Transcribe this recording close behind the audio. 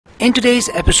In today's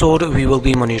episode, we will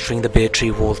be monitoring the battery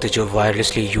voltage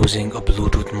wirelessly using a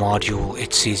Bluetooth module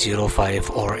Hc05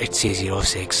 or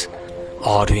Hc06,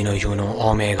 Arduino Uno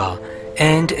Omega,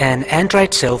 and an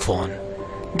Android cell phone.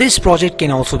 This project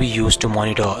can also be used to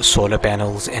monitor solar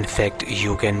panels. In fact,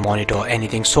 you can monitor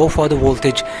anything so far the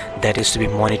voltage that is to be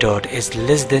monitored is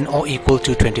less than or equal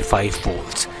to 25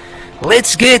 volts.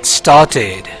 Let's get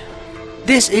started.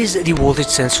 This is the voltage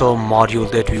sensor module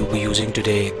that we will be using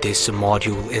today. This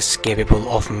module is capable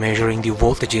of measuring the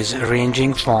voltages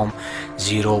ranging from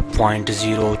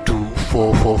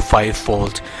 0.02445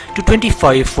 volts to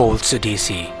 25 volts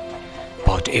DC.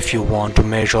 But if you want to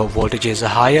measure voltages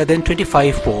higher than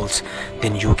 25 volts,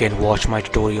 then you can watch my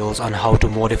tutorials on how to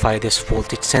modify this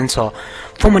voltage sensor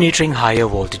for monitoring higher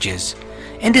voltages.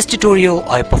 In this tutorial,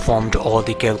 I performed all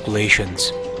the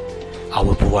calculations. I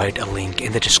will provide a link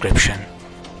in the description.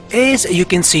 As you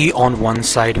can see, on one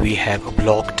side we have a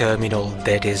block terminal,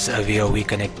 that is where we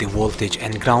connect the voltage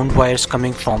and ground wires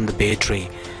coming from the battery,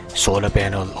 solar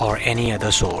panel or any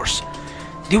other source.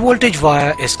 The voltage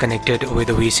wire is connected with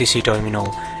the VCC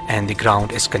terminal and the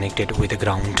ground is connected with the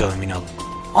ground terminal.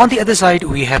 On the other side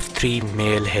we have three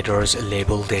male headers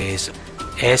labeled as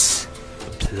S,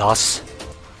 plus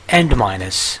and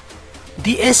minus.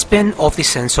 The S pin of the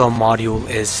sensor module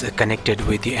is connected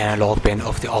with the analog pin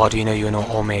of the Arduino Uno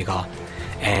Omega,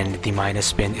 and the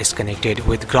minus pin is connected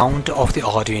with ground of the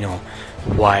Arduino,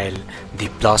 while the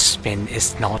plus pin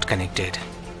is not connected.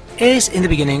 As in the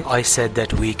beginning I said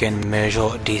that we can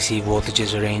measure DC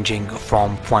voltages ranging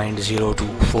from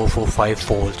 0.02445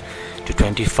 volt to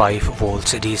 25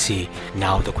 volts DC.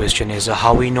 Now the question is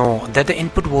how we know that the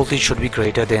input voltage should be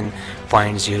greater than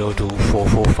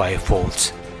 0.02445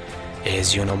 volts.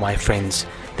 As you know, my friends,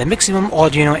 the maximum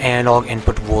Arduino analog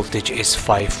input voltage is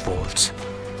 5 volts.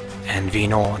 And we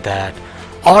know that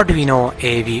Arduino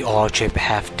AVR chip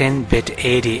have 10-bit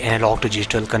AD analog to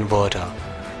digital converter.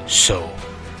 So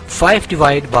 5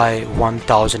 divided by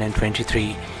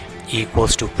 1023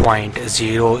 equals to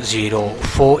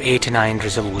 0.00489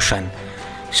 resolution.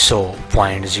 So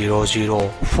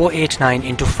 0.00489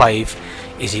 into 5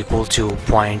 is equal to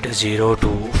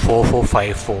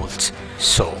 0.02445 volts.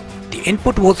 So the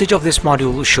input voltage of this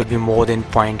module should be more than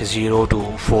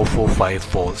 0.02445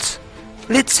 volts.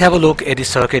 Let's have a look at the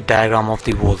circuit diagram of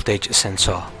the voltage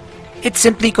sensor. It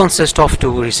simply consists of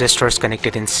two resistors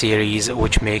connected in series,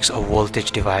 which makes a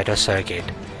voltage divider circuit.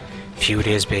 Few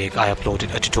days back I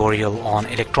uploaded a tutorial on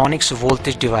electronics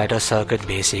voltage divider circuit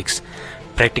basics,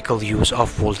 practical use of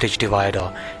voltage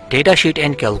divider, datasheet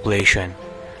and calculation.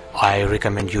 I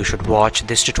recommend you should watch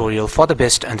this tutorial for the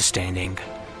best understanding.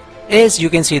 As you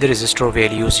can see, the resistor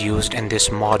values used in this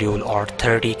module are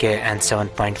 30K and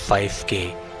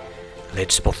 7.5K.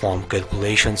 Let's perform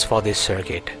calculations for this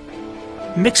circuit.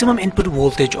 Maximum input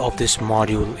voltage of this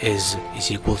module is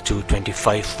equal to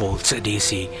 25 volts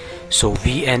DC. So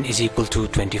Vn is equal to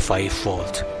 25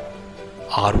 volt.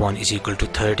 R1 is equal to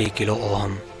 30 kilo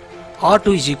ohm.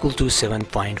 R2 is equal to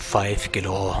 7.5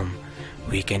 kilo ohm.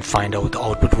 We can find out the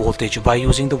output voltage by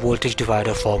using the voltage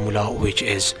divider formula, which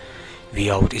is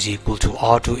Vout is equal to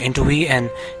R2 into Vn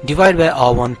divided by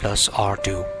R1 plus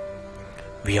R2.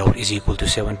 Vout is equal to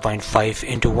 7.5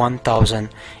 into 1000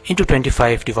 into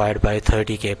 25 divided by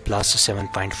 30K plus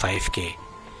 7.5K.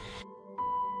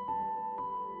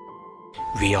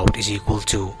 Vout is equal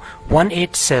to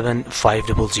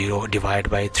 187500 divided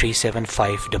by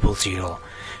 37500.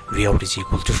 Vout is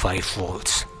equal to 5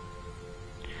 volts.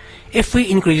 If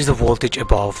we increase the voltage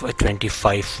above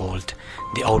 25 volt,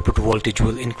 the output voltage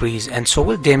will increase and so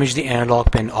will damage the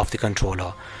analog pin of the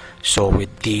controller. So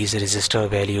with these resistor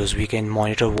values we can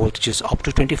monitor voltages up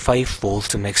to 25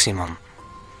 volts maximum.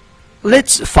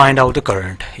 Let's find out the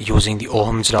current. Using the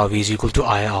Ohm's law, V is equal to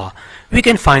IR, we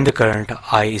can find the current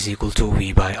I is equal to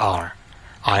V by R.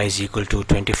 I is equal to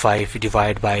 25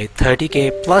 divided by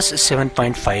 30K plus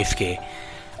 7.5K.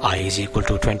 I is equal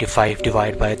to 25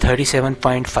 divided by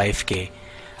 37.5K.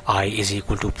 I is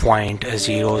equal to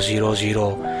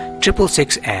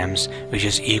 0.000666 amps, which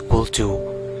is equal to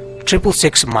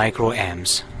 666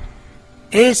 microamps.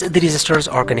 As the resistors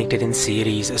are connected in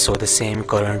series, so the same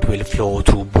current will flow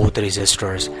through both the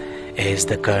resistors. As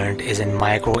the current is in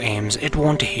microamps, it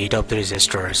won't heat up the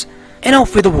resistors.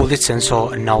 Enough with the voltage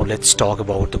sensor, now let's talk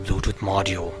about the Bluetooth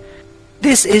module.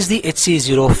 This is the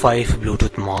Hc05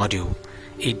 Bluetooth module.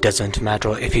 It doesn't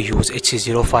matter if you use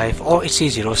Hc05 or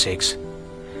Hc06.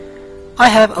 I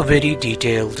have a very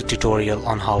detailed tutorial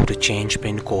on how to change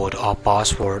pin code or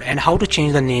password and how to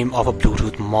change the name of a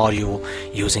Bluetooth module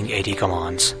using AD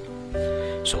commands.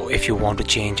 So if you want to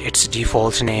change its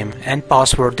default name and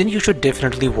password, then you should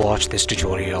definitely watch this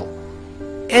tutorial.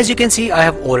 As you can see, I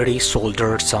have already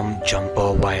soldered some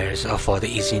jumper wires for the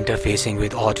easy interfacing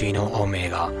with Arduino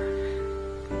Omega.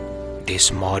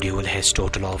 This module has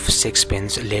total of 6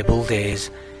 pins labeled as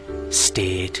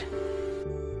State,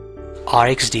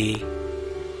 RxD,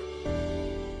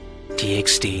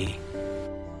 TXD,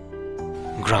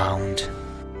 Ground,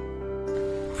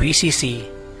 VCC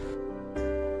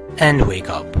and Wake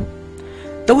Up.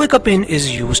 The Wake Up pin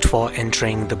is used for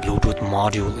entering the Bluetooth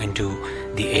module into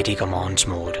the AT commands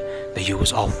mode. The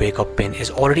use of Wake Up pin is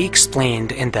already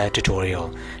explained in that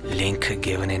tutorial, link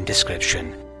given in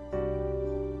description.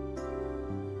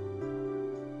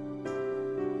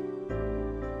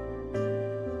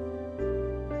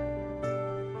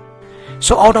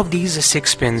 So out of these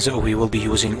 6 pins, we will be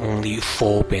using only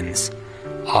 4 pins: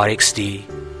 RxD,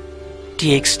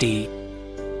 TXD,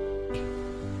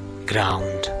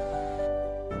 Ground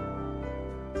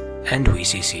and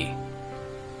VCC.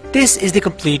 This is the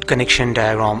complete connection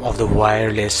diagram of the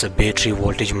wireless battery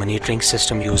voltage monitoring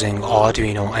system using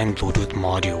Arduino and Bluetooth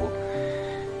module.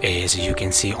 As you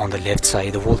can see on the left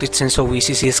side, the voltage sensor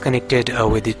VCC is connected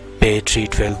with the battery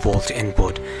 12 volt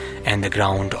input, and the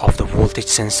ground of the voltage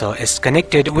sensor is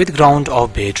connected with ground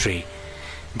of battery.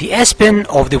 The S pin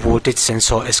of the voltage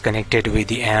sensor is connected with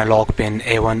the analog pin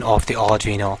A1 of the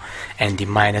Arduino, and the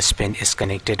minus pin is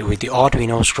connected with the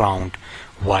Arduino's ground,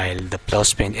 while the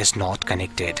plus pin is not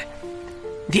connected.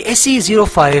 The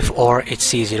Hc-05 or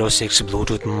Hc06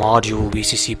 Bluetooth module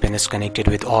VCC pin is connected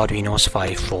with Arduino's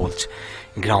 5 volts.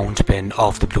 Ground pin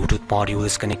of the Bluetooth module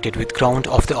is connected with ground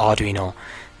of the Arduino.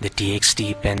 The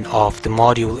TXD pin of the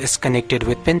module is connected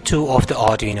with pin 2 of the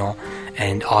Arduino,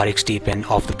 and RxD pin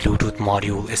of the Bluetooth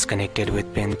module is connected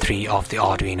with pin 3 of the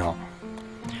Arduino.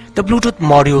 The Bluetooth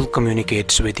module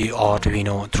communicates with the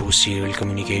Arduino through serial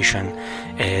communication.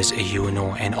 As you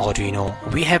know, in Arduino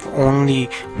we have only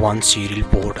one serial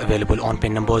port available on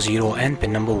pin number 0 and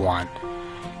pin number 1.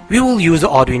 We will use the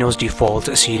Arduino's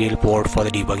default serial port for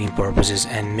the debugging purposes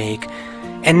and make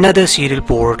another serial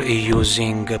port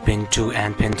using pin 2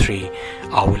 and pin 3.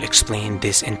 I will explain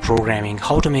this in programming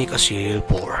how to make a serial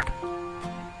port.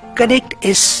 Connect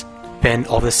S pin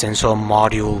of the sensor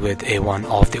module with A1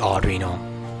 of the Arduino.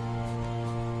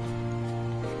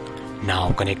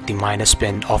 Now connect the minus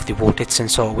pin of the voltage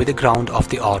sensor with the ground of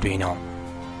the Arduino.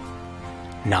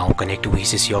 Now connect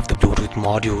VCC of the Bluetooth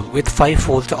module with 5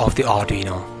 volt of the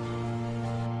Arduino.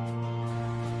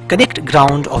 Connect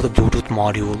ground of the Bluetooth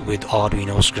module with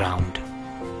Arduino's ground.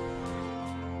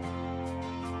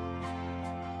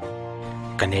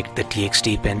 Connect the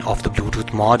TXD pin of the Bluetooth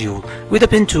module with the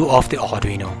pin 2 of the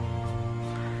Arduino.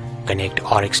 Connect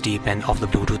RxD pin of the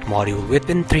Bluetooth module with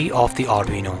pin 3 of the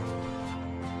Arduino.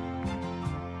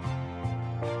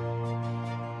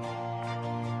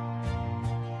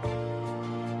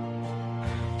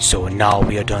 So now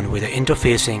we are done with the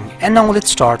interfacing, and now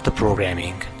let's start the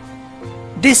programming.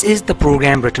 This is the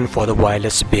program written for the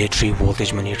wireless battery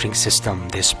voltage monitoring system.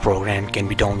 This program can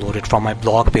be downloaded from my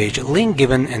blog page, link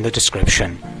given in the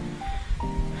description.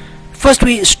 First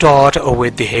we start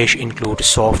with the hash include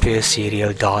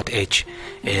SolftwareSerrial.h.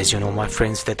 As you know, my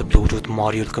friends, that the Bluetooth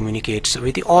module communicates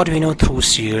with the Arduino through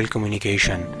serial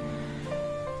communication.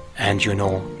 And you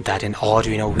know that in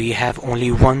Arduino we have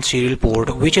only one serial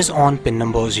port, which is on pin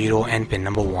number 0 and pin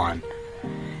number 1.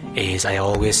 As I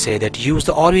always say, that use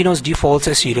the Arduino's default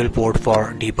serial port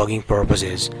for debugging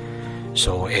purposes.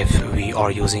 So if we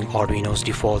are using Arduino's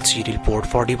default serial port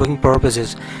for debugging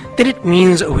purposes, then it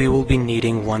means we will be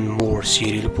needing one more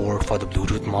serial port for the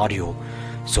Bluetooth module.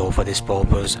 So for this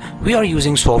purpose, we are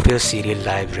using SolftwareSerrial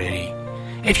library.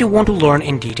 If you want to learn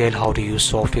in detail how to use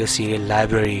SolftwareSerrial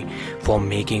library for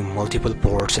making multiple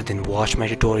ports, then watch my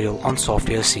tutorial on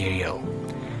SolftwareSerrial.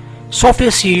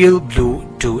 SolftwareSerrial Blue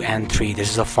 2 and 3, this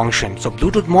is a function. So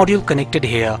Bluetooth module connected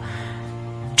here,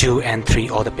 2 and 3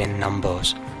 are the pin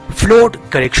numbers. Float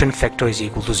correction factor is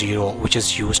equal to 0, which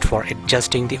is used for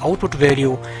adjusting the output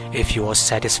value. If you are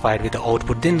satisfied with the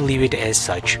output, then leave it as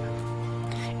such.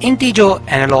 Integer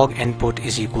analog input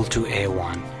is equal to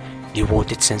A1. The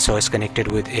voltage sensor is connected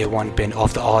with A1 pin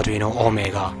of the Arduino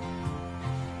Omega.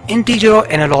 Integer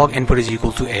analog input is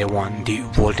equal to A1. The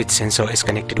voltage sensor is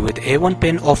connected with A1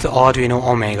 pin of the Arduino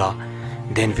Omega.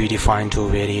 Then we define two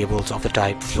variables of the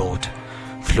type float.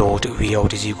 Float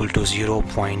Vout is equal to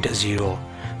 0.0.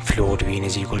 Float Vin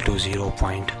is equal to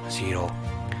 0.0.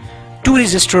 Two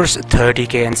resistors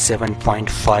 30K and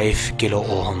 7.5 kilo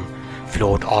ohm.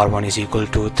 Float R1 is equal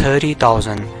to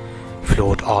 30,000.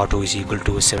 Float R2 is equal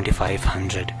to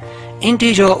 7500.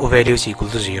 Integer value is equal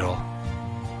to 0.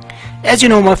 As you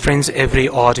know my friends, every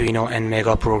Arduino and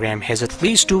Mega program has at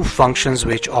least two functions,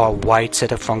 which are wide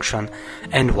setup function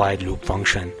and wide loop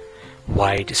function.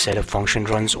 Wide setup function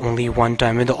runs only one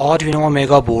time when the Arduino or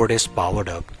Mega board is powered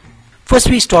up. First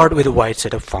we start with the wide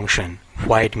setup function.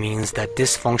 Wide means that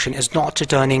this function is not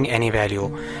returning any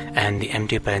value, and the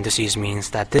empty parentheses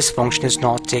means that this function is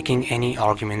not taking any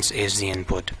arguments as the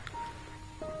input.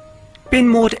 Pin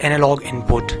mode analog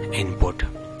input.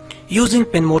 Using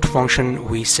pin mode function,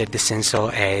 we set the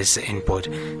sensor as input.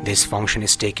 This function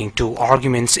is taking two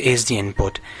arguments as the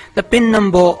input: the pin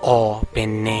number or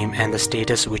pin name and the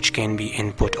status, which can be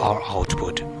input or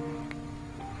output.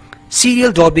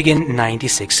 Serial.begin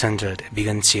 9600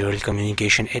 begin serial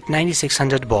communication at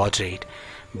 9600 baud rate.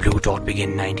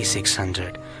 Blue.begin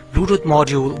 9600 Bluetooth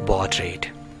module baud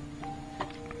rate.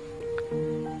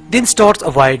 Then starts a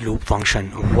wide loop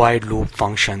function. Wide loop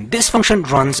function. This function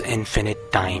runs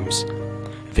infinite times.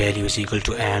 Value is equal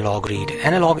to analog read,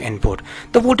 analog input.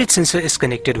 The voltage sensor is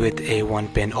connected with a one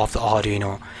pin of the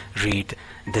Arduino. Read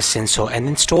the sensor and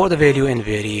then store the value in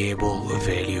variable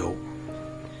value.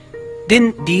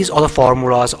 Then these are the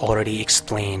formulas already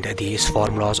explained. These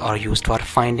formulas are used for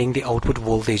finding the output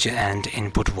voltage and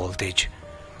input voltage.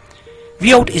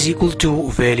 Vout is equal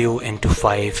to value into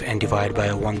 5 and divided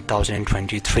by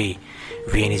 1023.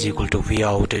 Vn is equal to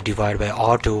Vout divided by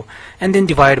R2 and then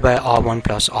divided by R1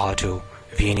 plus R2.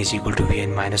 Vn is equal to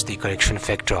Vn minus the correction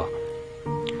factor.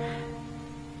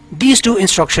 These two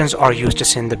instructions are used to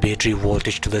send the battery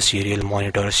voltage to the serial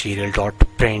monitor.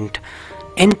 Serial.print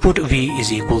input V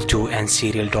is equal to and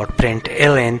serial.print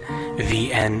ln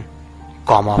Vn,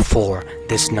 4.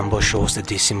 This number shows the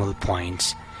decimal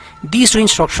points. These two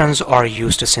instructions are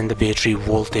used to send the battery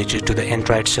voltage to the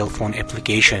Android cell phone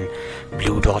application.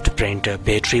 Blue.print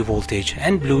battery voltage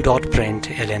and blue.print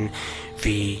ln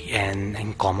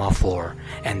Vn, 4,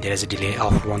 and there is a delay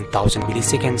of 1000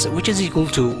 milliseconds, which is equal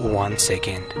to 1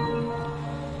 second.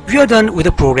 We are done with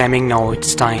the programming. Now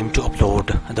it's time to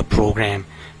upload the program.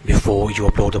 Before you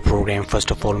upload the program, first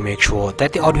of all make sure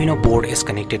that the Arduino board is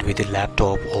connected with the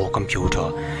laptop or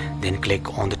computer. Then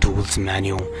click on the tools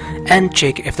menu and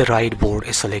check if the right board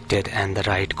is selected and the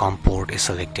right COM port is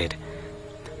selected.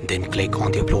 Then click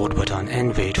on the upload button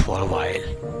and wait for a while.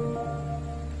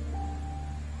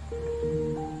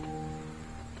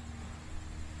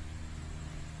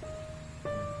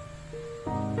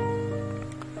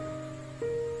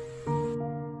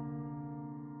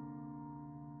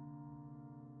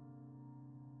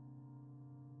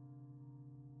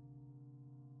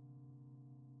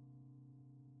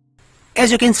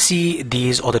 As you can see,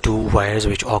 these are the two wires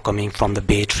which are coming from the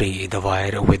battery. The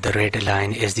wire with the red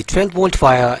line is the 12-volt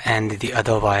wire and the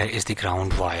other wire is the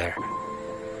ground wire.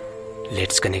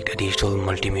 Let's connect a digital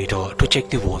multimeter to check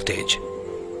the voltage.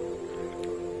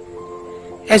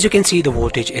 As you can see, the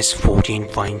voltage is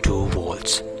 14.2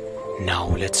 volts. Now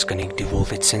let's connect the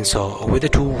voltage sensor with the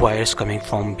two wires coming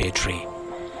from battery.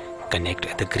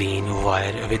 Connect the green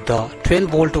wire with the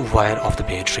 12-volt wire of the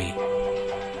battery.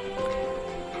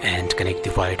 And connect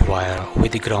the white wire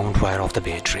with the ground wire of the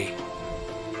battery.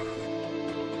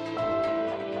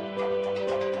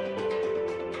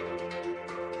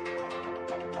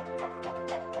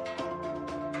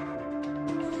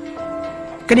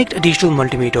 Connect a digital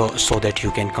multimeter so that you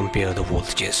can compare the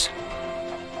voltages.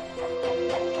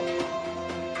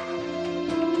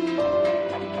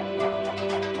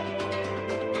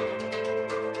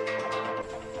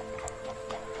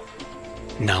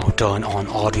 Now turn on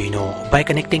Arduino by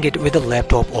connecting it with a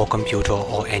laptop or computer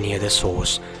or any other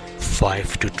source.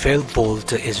 5 to 12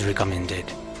 volts is recommended.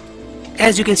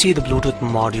 As you can see, the Bluetooth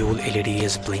module LED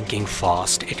is blinking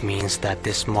fast. It means that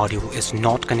this module is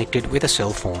not connected with a cell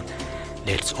phone.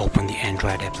 Let's open the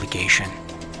Android application.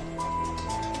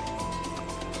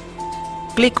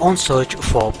 Click on search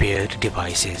for paired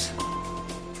devices.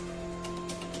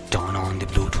 Turn on the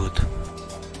Bluetooth.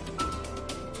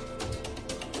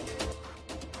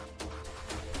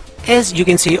 As you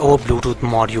can see, our Bluetooth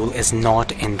module is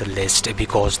not in the list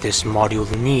because this module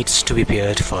needs to be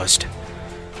paired first.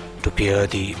 To pair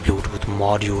the Bluetooth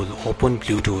module, open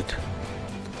Bluetooth.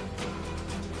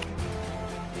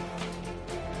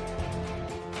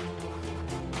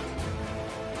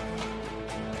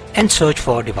 And search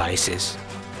for devices.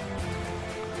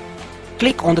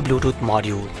 Click on the Bluetooth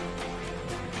module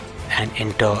and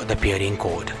enter the pairing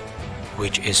code,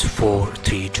 which is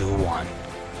 4321.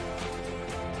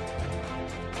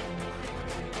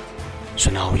 So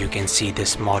now you can see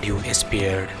this module is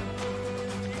paired.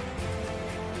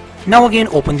 Now again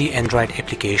open the Android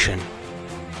application.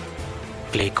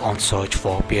 Click on search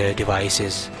for paired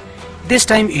devices. This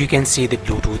time you can see the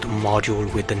Bluetooth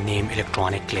module with the name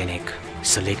Electronic Clinic.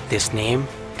 Select this name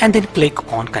and then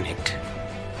click on connect.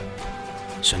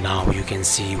 So now you can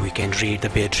see we can read the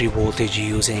battery voltage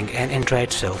using an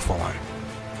Android cell phone.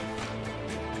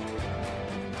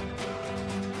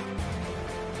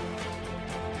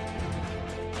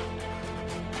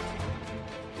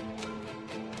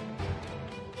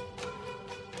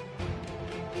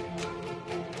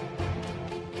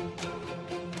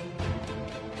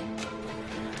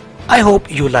 I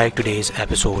hope you liked today's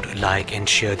episode. Like and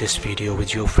share this video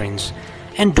with your friends,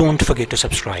 and don't forget to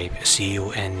subscribe. See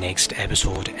you in next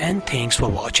episode, and thanks for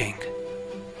watching.